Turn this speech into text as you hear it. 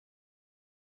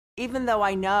Even though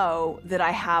I know that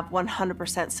I have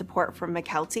 100% support from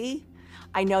Mykelti,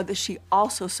 I know that she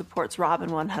also supports Robin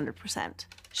 100%.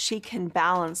 She can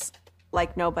balance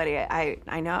like nobody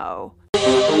I know.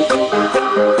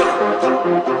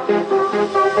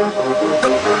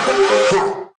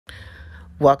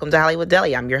 Welcome to Hollywood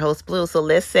Deli. I'm your host, Blue. So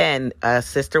listen,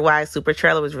 Sister Wives Super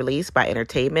Trailer was released by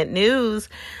Entertainment News.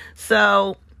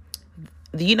 So,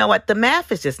 you know what? The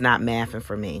math is just not mathing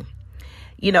for me.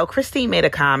 You know, Christine made a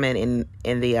comment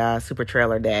in the Super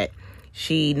Trailer that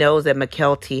she knows that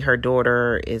Mykelti, her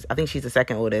daughter, is, I think she's the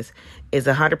second oldest, is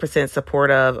 100%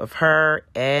 supportive of her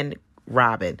and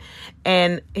Robin.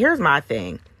 And here's my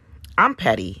thing. I'm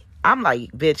petty. I'm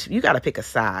like, bitch, you got to pick a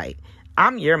side.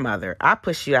 I'm your mother. I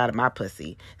push you out of my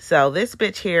pussy. So this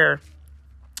bitch here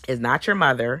is not your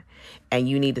mother, and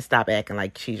you need to stop acting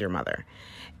like she's your mother.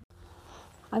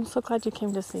 I'm so glad you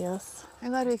came to see us. I'm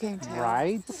glad we came too.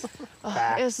 Right?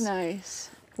 It was nice.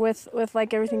 With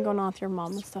like everything going on with your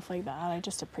mom and stuff like that, I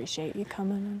just appreciate you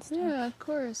coming and stuff. Yeah, of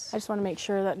course. I just want to make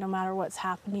sure that no matter what's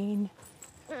happening,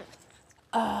 we're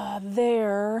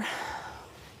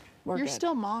You're good.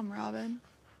 still mom, Robin.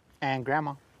 And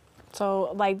grandma.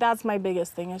 So like that's my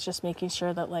biggest thing is just making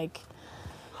sure that like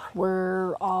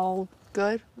we're all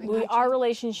Good. our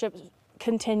relationship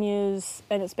continues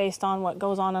and it's based on what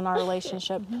goes on in our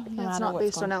relationship. No It's matter not what's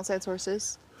based going on outside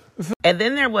sources. And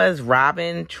then there was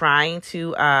Robin trying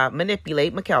to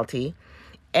manipulate Mykelti.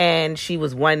 And she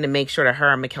was wanting to make sure that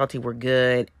her and Mykelti were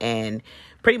good. And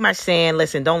pretty much saying,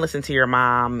 listen, don't listen to your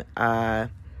mom.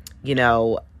 You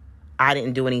know, I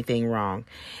didn't do anything wrong.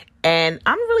 And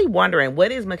I'm really wondering,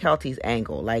 what is Mykelti's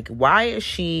angle? Like, why is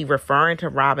she referring to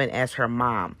Robin as her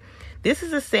mom? This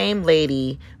is the same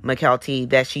lady, Mykelti,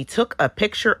 that she took a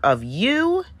picture of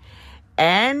you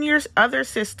and your other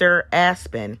sister,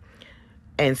 Aspen,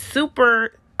 and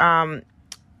super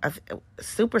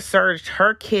surged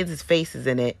her kids' faces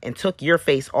in it and took your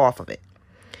face off of it.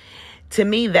 To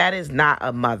me, that is not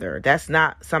a mother. That's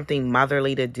not something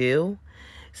motherly to do.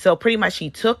 So pretty much she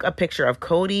took a picture of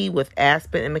Cody with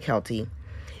Aspen and Mykelti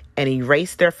and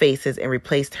erased their faces and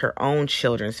replaced her own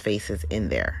children's faces in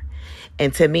there.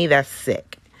 And to me, that's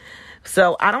sick.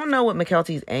 So I don't know what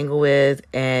Mykelti's angle is,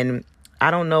 and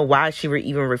I don't know why she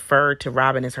even referred to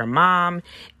Robin as her mom.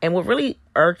 And what really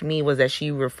irked me was that she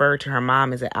referred to her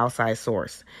mom as an outside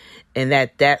source, and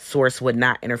that source would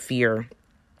not interfere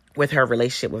with her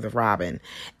relationship with Robin.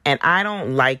 And I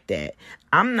don't like that.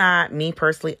 Me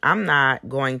personally, I'm not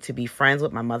going to be friends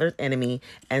with my mother's enemy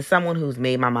and someone who's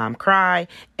made my mom cry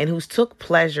and who's took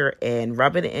pleasure in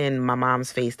rubbing in my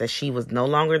mom's face that she was no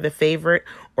longer the favorite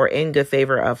or in good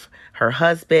favor of her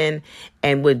husband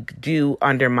and would do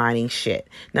undermining shit.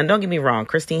 Now, don't get me wrong.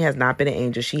 Christine has not been an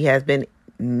angel. She has been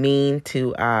mean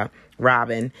to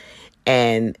Robin,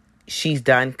 and she's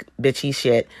done bitchy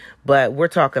shit, but we're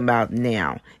talking about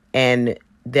now. And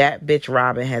that bitch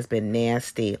Robin has been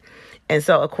nasty. And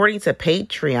so according to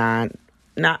Patreon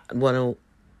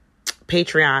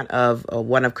of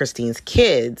one of Christine's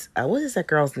kids, what is that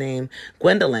girl's name?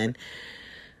 Gwendolyn.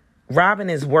 Robin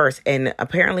is worse. And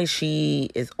apparently she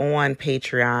is on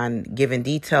Patreon giving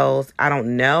details. I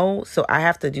don't know. So I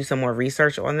have to do some more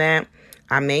research on that.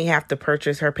 I may have to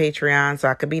purchase her Patreon so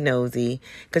I could be nosy.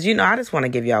 Because, you know, I just want to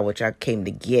give y'all what y'all came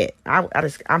to get.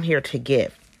 I'm here to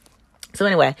give. So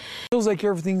anyway. Feels like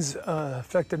everything's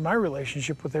affected my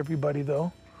relationship with everybody,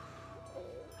 though.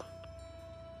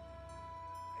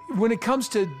 When it comes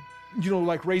to, you know,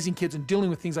 like raising kids and dealing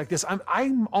with things like this,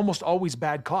 I'm almost always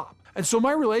bad cop. And so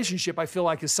my relationship, I feel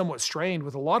like, is somewhat strained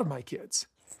with a lot of my kids.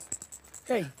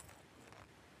 Hey.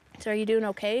 So are you doing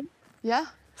okay? Yeah.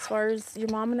 As far as your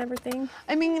mom and everything?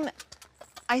 I mean,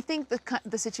 I think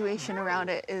the situation around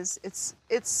it is,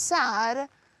 it's sad.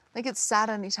 Like, it's sad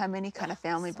anytime any kind of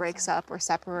family breaks up or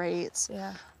separates.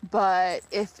 Yeah. But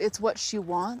if it's what she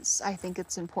wants, I think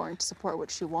it's important to support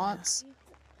what she wants.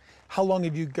 How long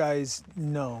have you guys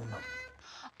known?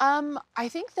 I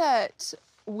think that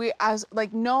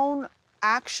known,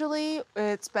 actually,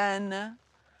 it's been... I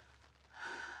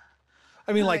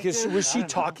mean, like, was she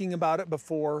talking about it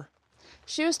before?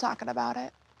 She was talking about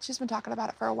it. She's been talking about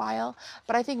it for a while,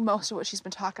 but I think most of what she's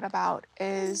been talking about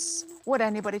is what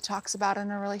anybody talks about in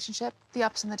a relationship, the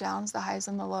ups and the downs, the highs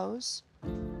and the lows.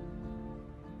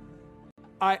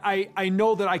 I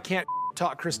know that I can't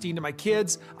talk Christine to my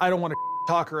kids. I don't want to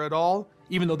talk her at all,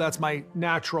 even though that's my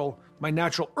natural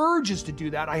urge is to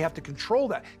do that. I have to control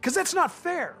that, because that's not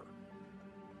fair.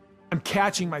 I'm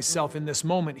catching myself in this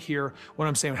moment here when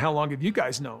I'm saying, how long have you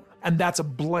guys known? And that's a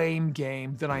blame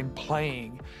game that I'm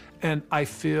playing. And I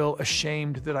feel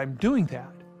ashamed that I'm doing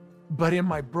that. But in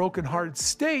my brokenhearted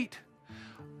state,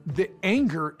 the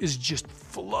anger is just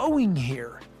flowing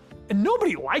here. And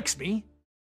nobody likes me.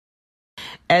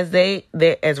 As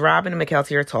as Robin and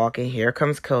Mykelti are talking, here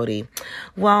comes Cody.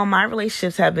 Well, my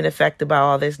relationships have been affected by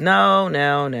all this. No.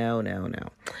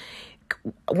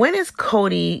 When is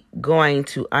Cody going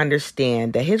to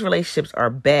understand that his relationships are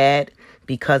bad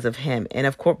because of him? And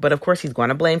of course, he's going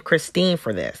to blame Christine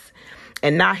for this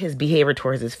and not his behavior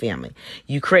towards his family.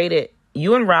 You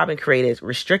and Robin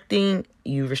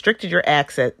you restricted your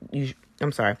access. You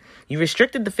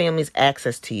restricted the family's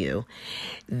access to you.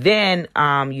 Then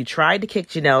you tried to kick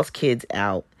Janelle's kids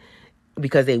out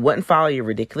because they wouldn't follow your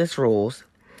ridiculous rules.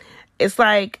 It's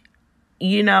like,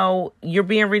 you're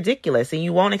being ridiculous and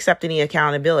you won't accept any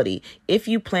accountability. If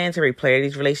you plan to repair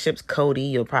these relationships, Cody,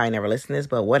 you'll probably never listen to this,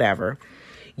 but whatever.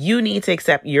 You need to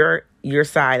accept your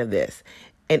side of this.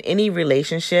 In any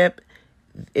relationship,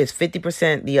 it's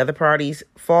 50% the other party's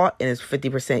fault and it's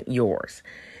 50% yours.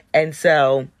 And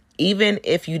so even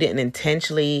if you didn't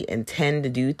intentionally intend to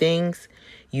do things,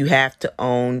 you have to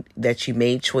own that you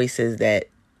made choices that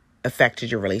affected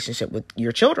your relationship with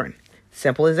your children.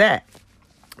 Simple as that.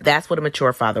 That's what a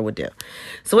mature father would do.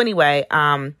 So anyway,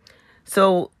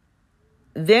 so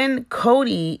then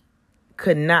Cody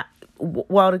could not,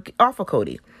 off of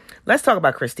Cody, let's talk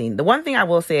about Christine. The one thing I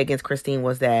will say against Christine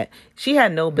was that she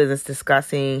had no business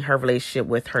discussing her relationship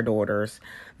with her daughters,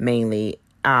 mainly.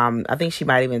 I think she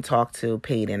might even talk to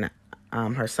Peyton,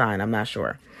 her son. I'm not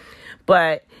sure.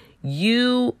 But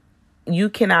you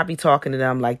cannot be talking to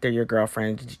them like they're your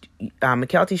girlfriend.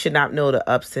 Mykelti should not know the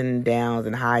ups and downs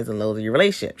and highs and lows of your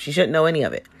relationship. She shouldn't know any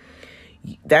of it.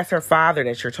 That's her father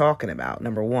that you're talking about,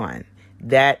 number one.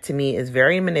 That, to me, is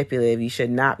very manipulative. You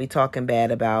should not be talking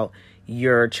bad about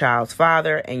your child's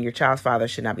father, and your child's father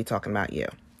should not be talking about you.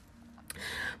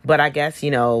 But I guess,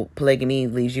 polygamy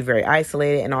leaves you very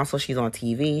isolated. And also she's on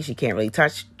TV. She can't really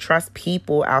trust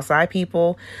people, outside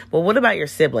people. But what about your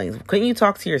siblings? Couldn't you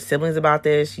talk to your siblings about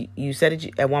this? You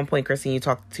said at one point, Christine, you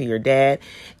talked to your dad.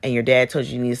 And your dad told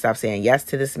you need to stop saying yes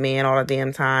to this man all the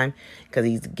damn time because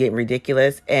he's getting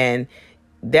ridiculous. And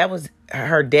that was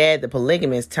her dad, the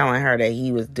polygamist, telling her that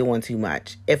he was doing too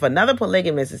much. If another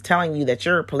polygamist is telling you that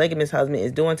your polygamous husband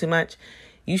is doing too much,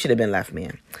 you should have been left,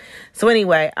 man. So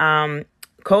anyway,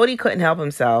 Cody couldn't help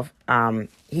himself.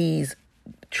 He's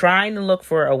trying to look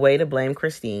for a way to blame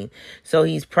Christine. So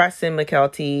he's pressing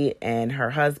Mykelti and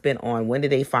her husband on when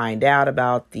did they find out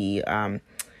about the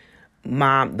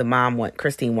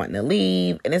Christine wanting to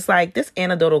leave. And it's like, this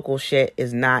anecdotal shit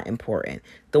is not important.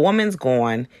 The woman's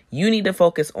gone. You need to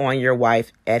focus on your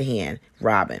wife at hand,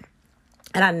 Robin.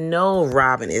 And I know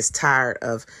Robin is tired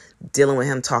of dealing with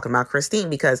him talking about Christine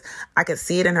because I could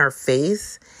see it in her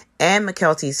face. And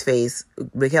Mykelti's face.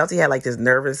 Mykelti had like this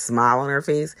nervous smile on her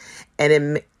face.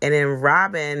 And then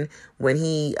Robin, when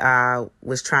he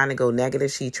was trying to go negative,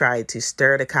 she tried to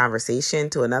stir the conversation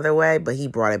to another way, but he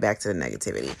brought it back to the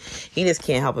negativity. He just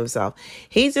can't help himself.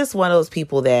 He's just one of those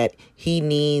people that he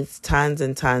needs tons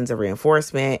and tons of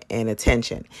reinforcement and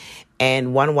attention.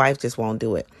 And one wife just won't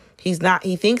do it. He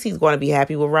thinks he's going to be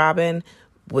happy with Robin,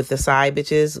 with the side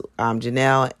bitches,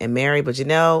 Janelle and Mary, but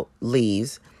Janelle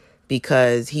leaves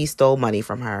because he stole money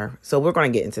from her. So we're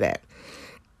going to get into that.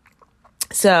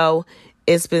 So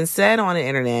it's been said on the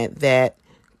internet that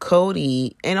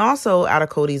Cody, and also out of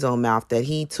Cody's own mouth, that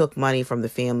he took money from the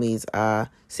family's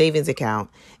savings account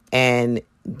and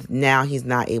now he's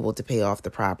not able to pay off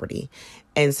the property.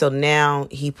 And so now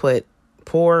he put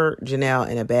poor Janelle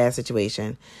in a bad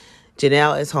situation.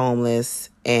 Janelle is homeless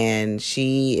and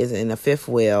she is in a fifth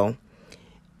wheel,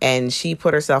 and she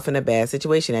put herself in a bad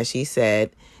situation, as she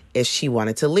said, if she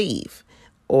wanted to leave,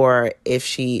 or if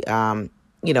she, wanted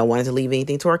to leave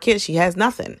anything to her kids. She has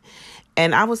nothing.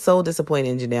 And I was so disappointed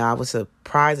in Janelle. I was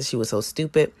surprised that she was so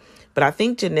stupid. But I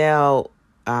think Janelle,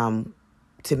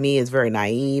 to me, is very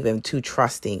naive and too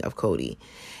trusting of Cody.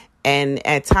 And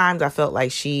at times I felt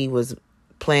like she was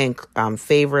playing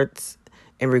favorites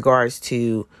in regards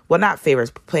to, well, not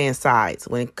favorites, but playing sides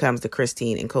when it comes to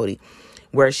Christine and Cody,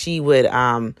 where she would,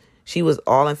 she was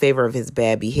all in favor of his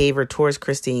bad behavior towards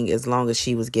Christine as long as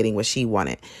she was getting what she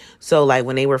wanted. So like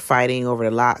when they were fighting over the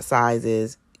lot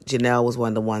sizes, Janelle was one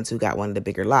of the ones who got one of the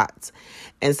bigger lots.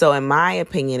 And so in my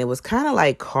opinion, it was kind of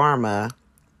like karma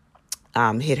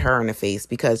hit her in the face,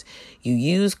 because you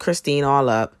used Christine all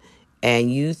up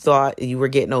and you thought you were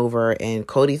getting over, and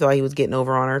Cody thought he was getting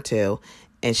over on her too.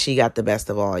 And she got the best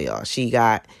of all y'all. She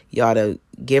got y'all to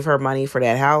give her money for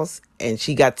that house, and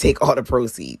she got to take all the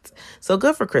proceeds. So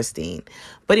good for Christine.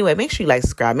 But anyway, make sure you like,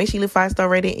 subscribe. Make sure you leave 5-star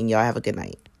rating, and y'all have a good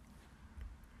night.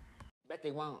 Bet they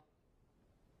won't.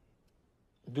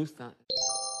 Do something.